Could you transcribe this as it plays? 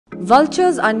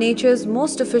Vultures are nature's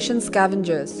most efficient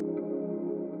scavengers.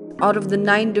 Out of the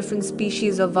 9 different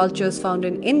species of vultures found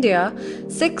in India,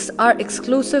 6 are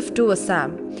exclusive to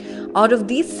Assam. Out of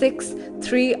these 6,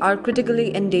 3 are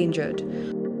critically endangered.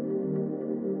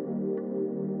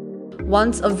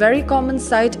 Once a very common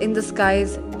sight in the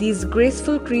skies, these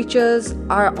graceful creatures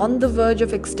are on the verge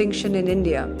of extinction in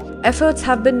India. Efforts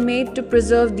have been made to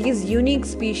preserve these unique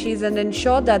species and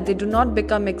ensure that they do not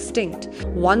become extinct.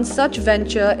 One such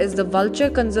venture is the Vulture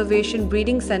Conservation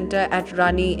Breeding Center at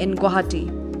Rani in Guwahati.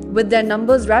 With their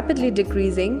numbers rapidly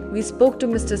decreasing, we spoke to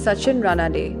Mr. Sachin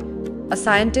Ranade, a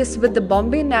scientist with the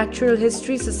Bombay Natural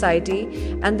History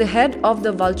Society and the head of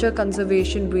the Vulture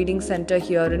Conservation Breeding Center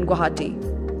here in Guwahati.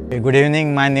 Good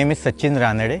evening, my name is Sachin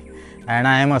Ranade and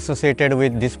I am associated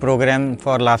with this program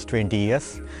for last 20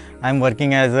 years. I am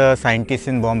working as a scientist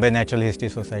in Bombay Natural History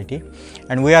Society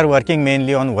and we are working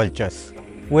mainly on vultures.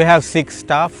 We have 6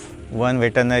 staff, 1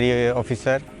 veterinary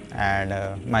officer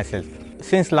and myself.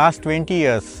 Since last 20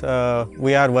 years,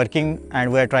 we are working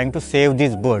and we are trying to save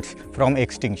these birds from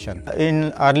extinction.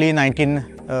 In early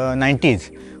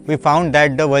 1990s, we found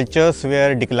that the vultures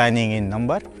were declining in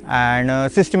number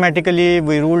and systematically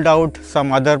we ruled out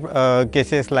some other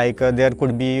cases like there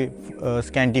could be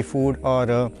scanty food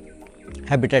or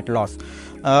habitat loss.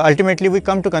 Ultimately, we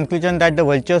come to conclusion that the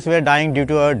vultures were dying due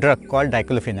to a drug called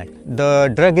diclofenac.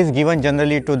 The drug is given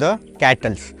generally to the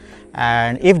cattle,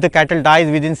 and if the cattle dies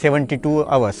within 72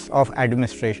 hours of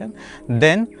administration,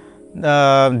 then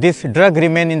this drug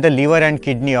remains in the liver and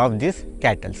kidney of these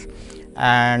cattle.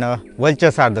 And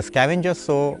vultures are the scavengers,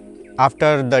 so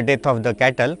after the death of the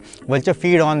cattle, vulture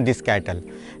feed on this cattle,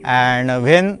 and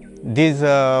when this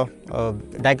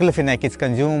diclofenac is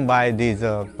consumed by these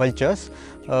vultures,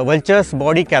 vulture's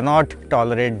body cannot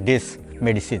tolerate these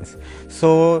medicines.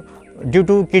 So due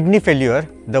to kidney failure,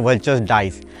 the vultures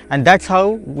dies, and that's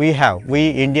how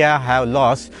India have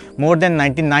lost more than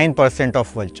 99% of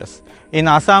vultures. In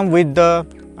Assam, with the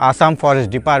Assam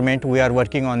Forest Department, we are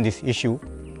working on this issue.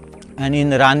 And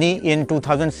in Rani, in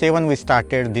 2007, we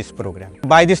started this program.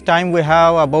 By this time, we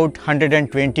have about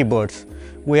 120 birds.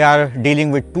 We are dealing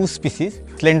with 2 species,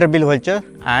 slenderbill vulture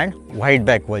and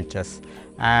whiteback vultures.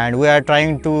 And we are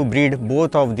trying to breed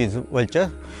both of these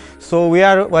vultures. So we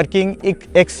are working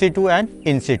ex situ and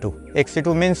in situ. Ex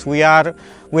situ means we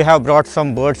have brought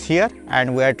some birds here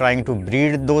and we are trying to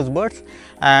breed those birds.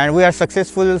 And we are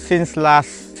successful since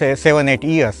last 7-8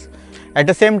 years. At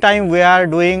the same time, we are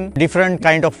doing different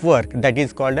kind of work that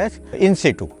is called as in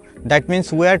situ. That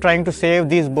means we are trying to save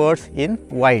these birds in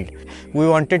wild. We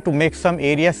wanted to make some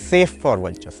areas safe for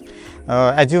vultures.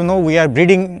 As you know, we are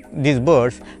breeding these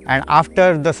birds, and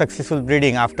after the successful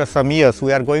breeding, after some years,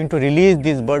 we are going to release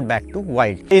this bird back to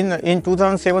wild. In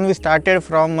 2007, we started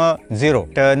from 0.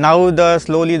 Now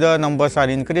slowly the numbers are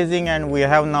increasing and we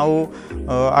have now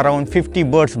around 50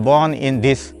 birds born in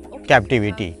this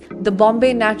captivity. The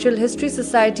Bombay Natural History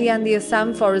Society and the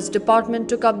Assam Forest Department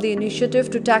took up the initiative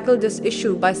to tackle this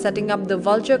issue by setting up the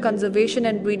Vulture Conservation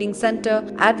and Breeding Center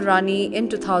at Rani in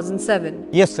 2007.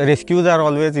 Yes, rescues are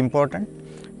always important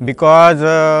because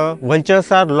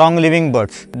vultures are long-living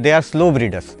birds. They are slow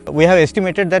breeders. We have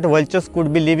estimated that vultures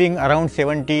could be living around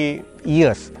 70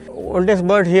 years. Oldest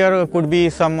bird here could be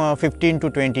some 15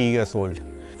 to 20 years old.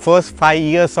 First 5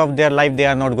 years of their life, they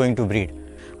are not going to breed.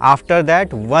 After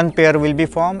that, 1 pair will be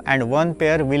formed and 1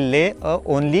 pair will lay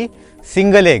only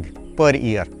single egg per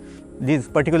year. These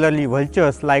particularly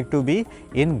vultures like to be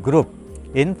in group,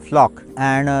 in flock,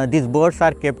 and these birds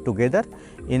are kept together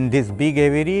in this big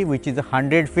aviary which is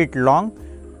 100 feet long,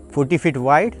 40 feet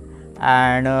wide,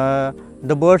 and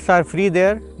the birds are free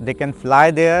there. They can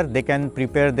fly there, they can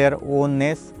prepare their own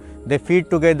nest. They feed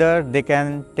together, they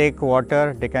can take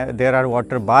water, there are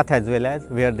water bath as well as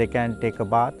where they can take a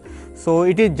bath. So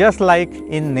it is just like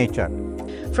in nature.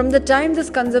 From the time this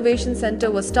conservation center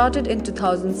was started in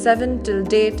 2007 till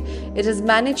date, it has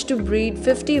managed to breed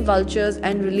 50 vultures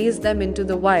and release them into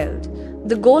the wild.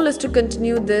 The goal is to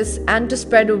continue this and to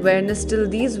spread awareness till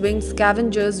these winged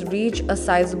scavengers reach a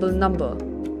sizable number.